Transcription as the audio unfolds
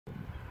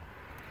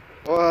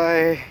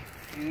Why?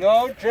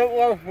 No chip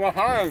left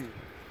behind.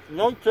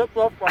 No chip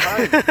left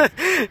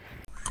behind.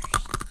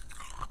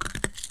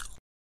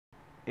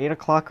 8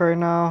 o'clock right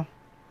now.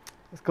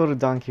 Let's go to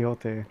Don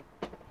Quixote.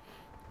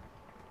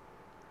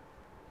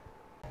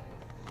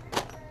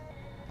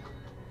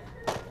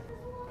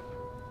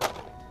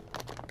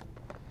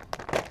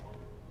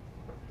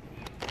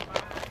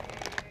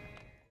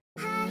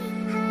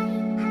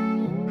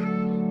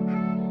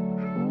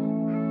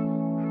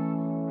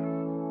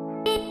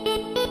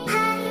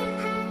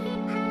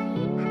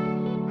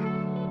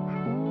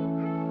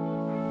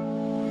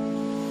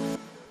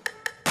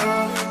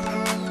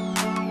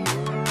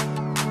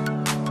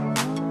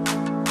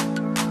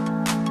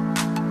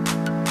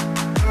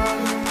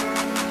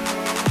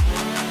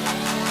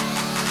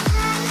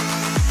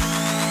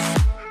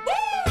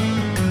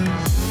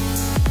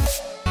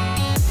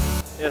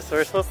 Yeah, so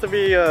we're supposed to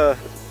be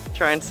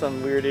trying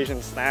some weird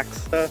Asian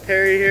snacks.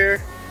 Perry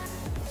here,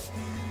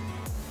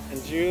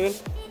 and June,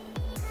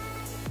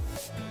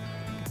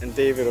 and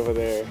David over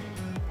there.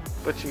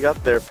 What you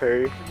got there,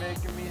 Perry? You're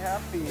making me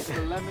happy. It's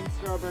a lemon,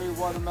 strawberry,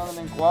 watermelon,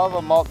 and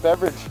guava malt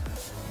beverage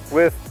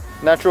with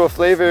natural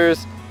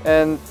flavors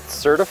and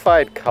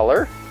certified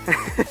color.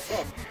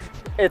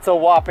 It's a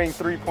whopping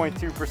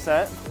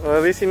 3.2%. Well,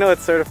 at least you know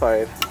it's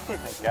certified. Oh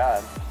my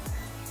god.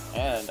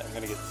 And I'm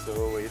gonna get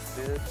so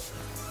wasted.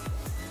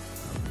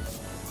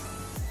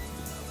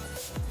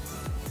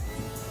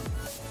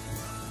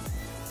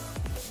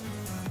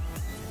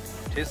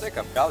 Tastes like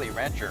a Valley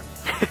Rancher.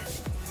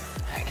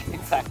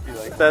 Exactly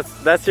like that.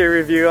 That's your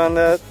review on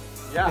that?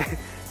 Yeah.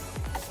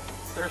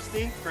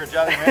 Thirsty for a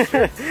Jolly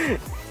Rancher?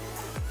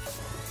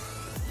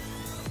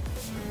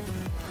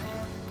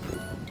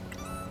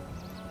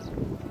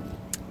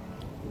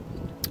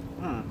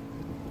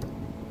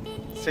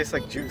 Tastes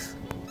like juice.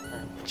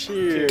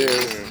 Cheers.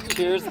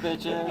 Cheers,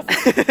 bitches.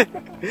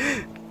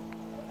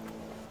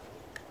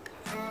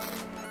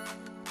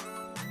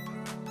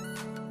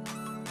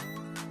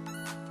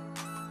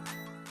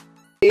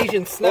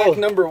 Asian snack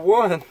number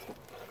one.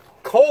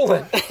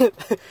 Colon.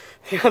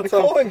 You want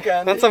some colon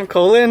candy? Want some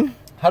colon?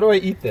 How do I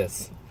eat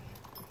this?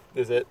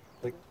 Is it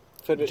like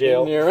Put it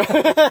jail? in your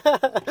Put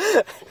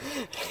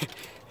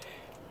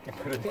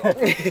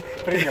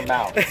it in your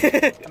mouth.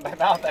 In my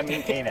mouth, I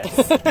mean anus.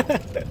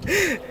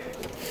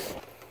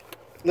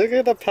 Look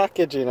at the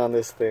packaging on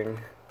this thing.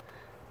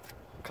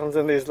 Comes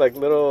in these like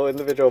little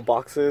individual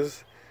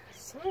boxes.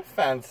 So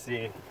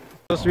fancy.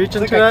 Just reach It's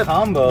into like a that.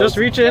 combo. Just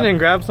reach in and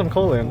grab some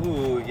colon.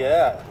 Ooh,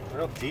 yeah.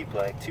 Real deep,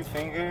 like 2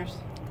 fingers.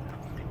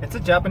 It's a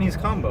Japanese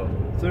combo.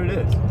 That's what it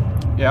is.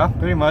 Yeah,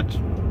 pretty much.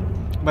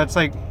 But it's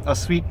like a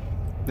sweet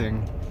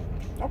thing.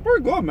 Oh,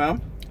 pretty good,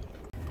 man.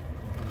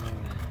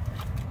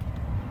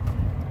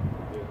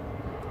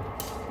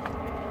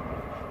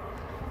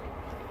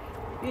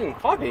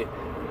 Coffee.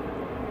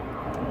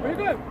 Pretty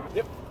good.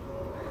 Yep.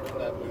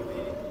 That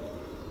movie,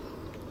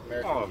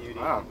 American Beauty.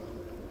 Wow.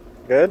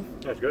 Good?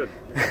 That's good.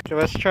 Okay,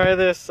 let's try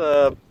this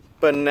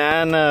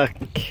banana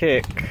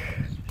kick.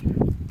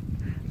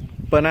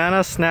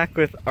 Banana snack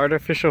with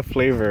artificial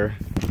flavor.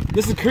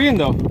 This is Korean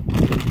though.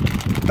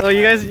 Oh,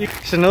 you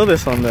should know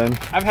this one then.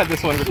 I've had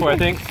this one before, I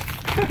think.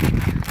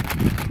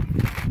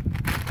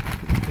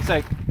 It's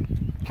like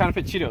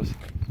counterfeit Cheetos.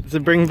 Does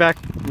it bring back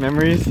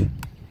memories?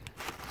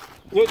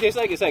 What it tastes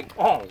like? It's like,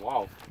 oh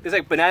wow. It's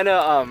like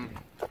banana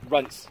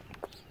runts.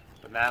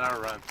 Banana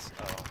runts.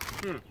 Oh.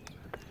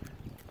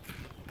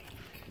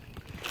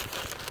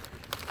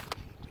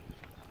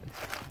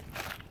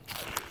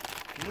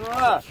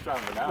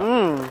 Strong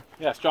banana.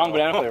 Yeah, strong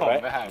banana flavor,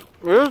 right? Man.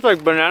 It looks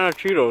like banana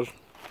Cheetos.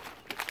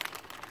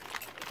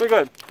 Pretty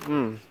good.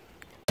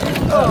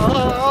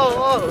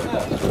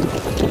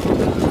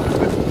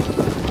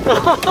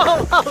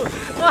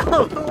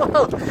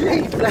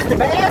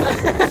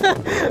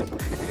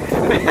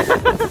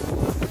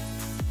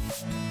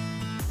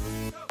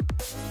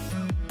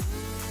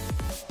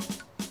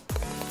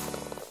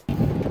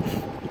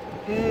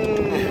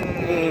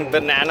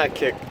 Banana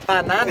kick.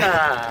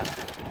 Banana.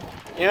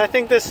 You know, I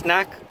think this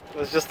snack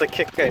was just the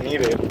kick I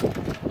needed.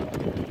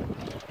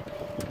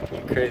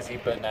 Crazy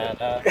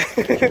banana.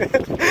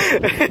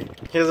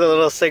 Here's a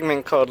little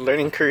segment called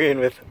Learning Korean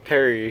with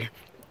Perry.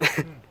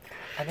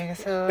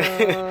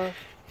 안녕하세요.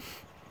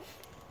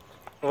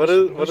 What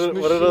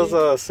are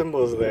those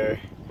symbols there?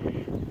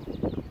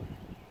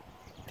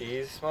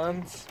 These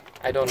ones?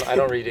 I don't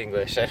read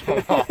English. I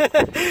don't know. I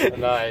have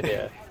no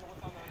idea.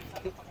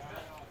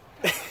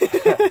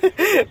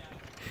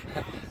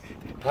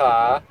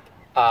 Pa,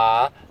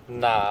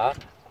 na,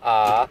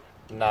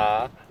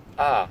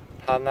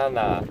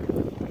 banana.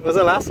 What's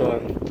the last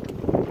one?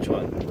 Which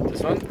one?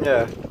 This one?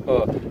 Yeah.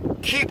 Oh,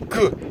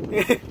 kiku.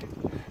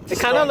 It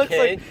kind of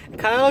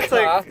looks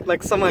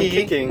like someone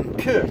kicking.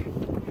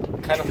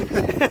 Kind of.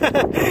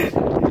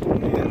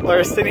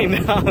 Or sitting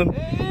down.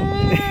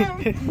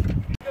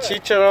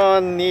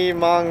 Chicharon ni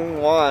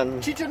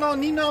mangwan. Chicharon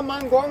ni na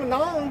mangwang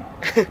nong.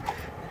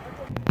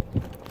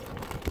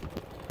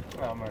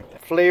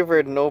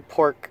 Flavored no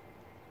pork.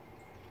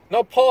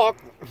 No pork.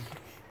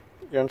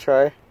 You wanna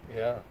try?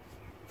 Yeah.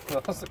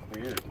 That must look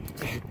weird.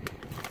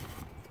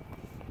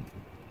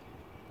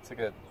 It's like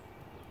a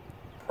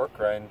pork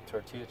rind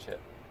tortilla chip.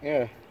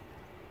 Yeah.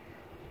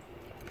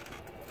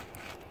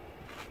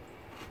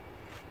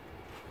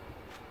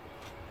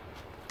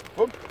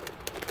 Whoop.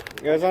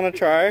 You guys want to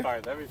try?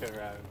 Fire everything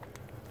around.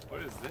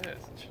 What is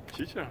this?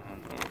 Chicharron.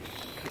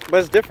 But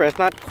it's different. It's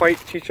not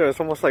quite chicha. It's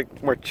almost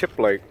like more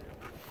chip-like.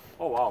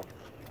 Oh wow.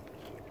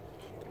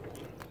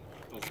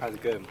 This guy's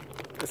good.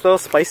 It's a little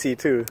spicy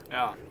too.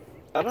 Yeah.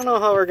 I don't know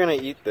how we're gonna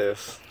eat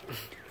this.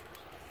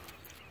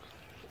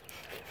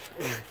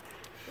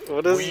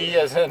 What is? We,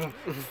 as in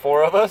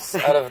 4 of us,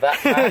 out of that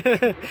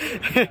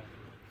pack.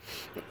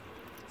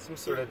 Some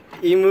sort of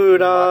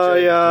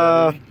Imura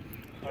ya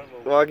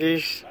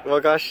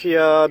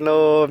Wagashia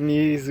no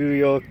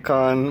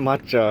Mizuyokan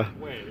matcha.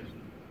 Wait.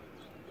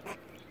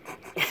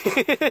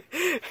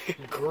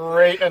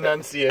 great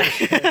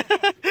enunciation.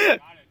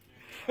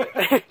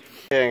 Okay,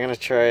 I'm gonna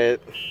try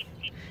it.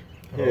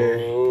 Here.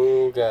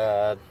 Oh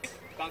god.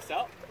 Bounced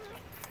out?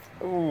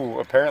 Ooh,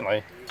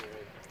 apparently.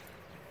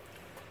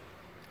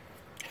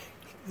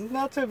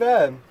 Not too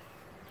bad.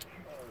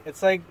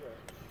 It's like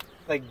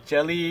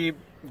jelly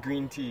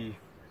green tea.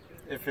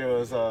 If it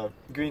was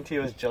green tea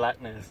was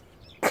gelatinous.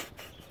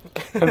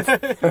 It's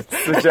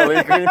the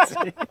jelly green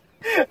tea.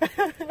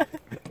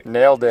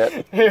 Nailed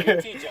it.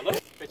 Green tea jello?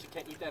 Bet you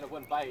can't eat that in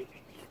one bite.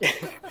 Is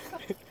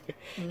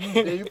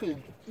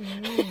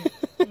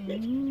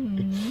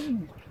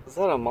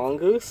that a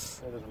mongoose?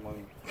 That is a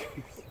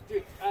mongoose.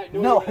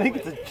 Dude, No, I think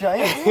it's a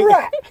giant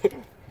rat.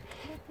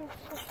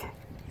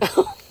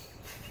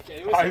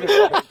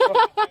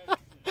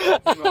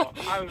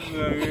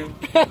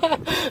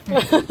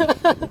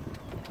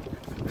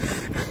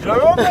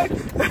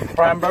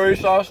 Cranberry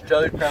sauce,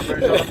 jelly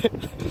cranberry sauce.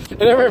 I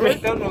never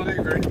made.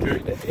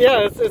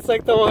 Yeah, it's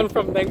like the one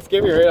from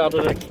Thanksgiving, right out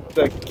of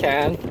the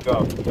can.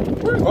 Oh,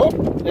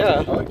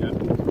 Yeah. I like it.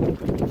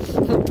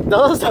 That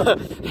was a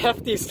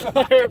hefty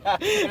slurp.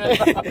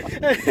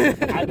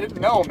 I didn't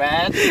know,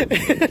 man.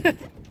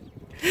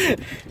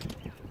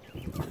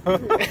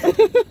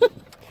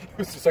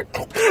 It's just like.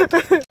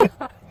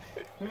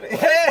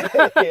 Hey!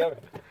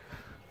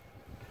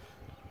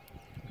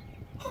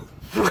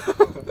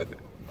 That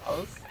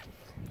was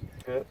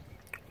good.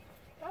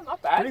 Yeah,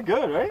 not bad. Pretty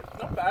good, right?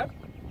 Not bad.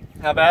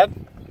 Not bad.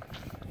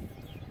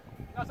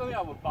 Not something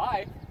I would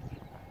buy.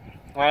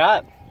 Why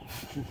not?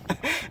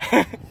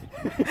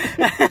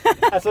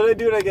 That's what I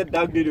do when I get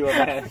dog doo-doo on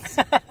my hands.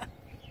 Now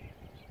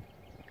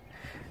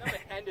my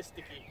hand is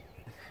sticky.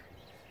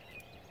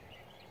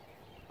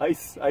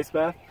 Ice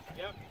bath.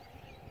 Yep.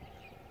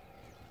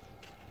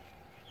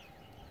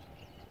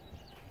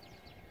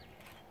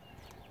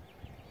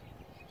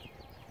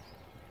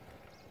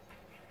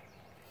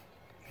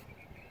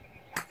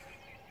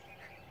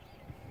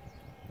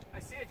 I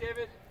see it,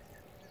 David.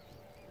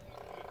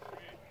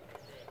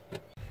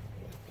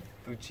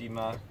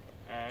 Fuchima.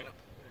 Alright.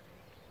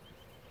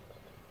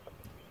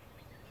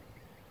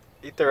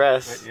 Eat the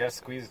rest. Wait, yeah,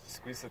 squeeze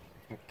the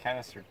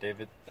canister,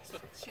 David. That's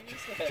what she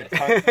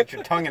Put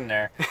your tongue in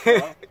there.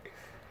 It's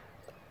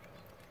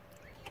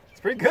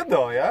pretty good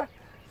though, yeah?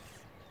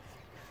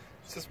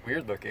 It's just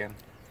weird looking.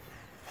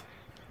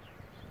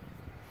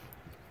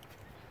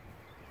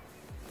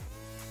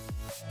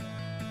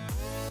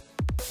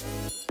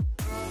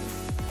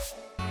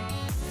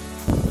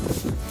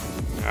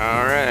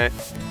 Alright.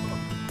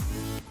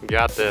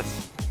 Got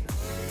this.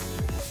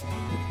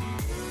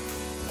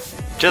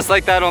 Just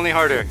like that, only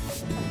harder.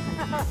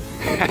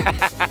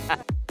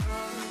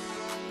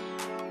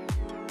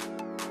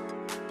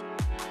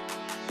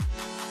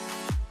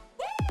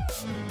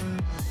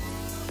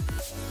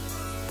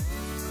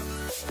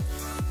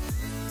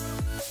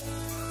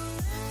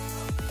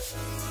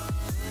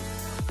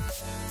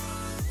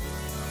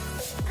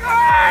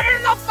 God,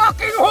 in the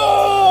fucking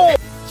hole!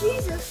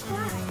 Jesus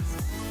Christ.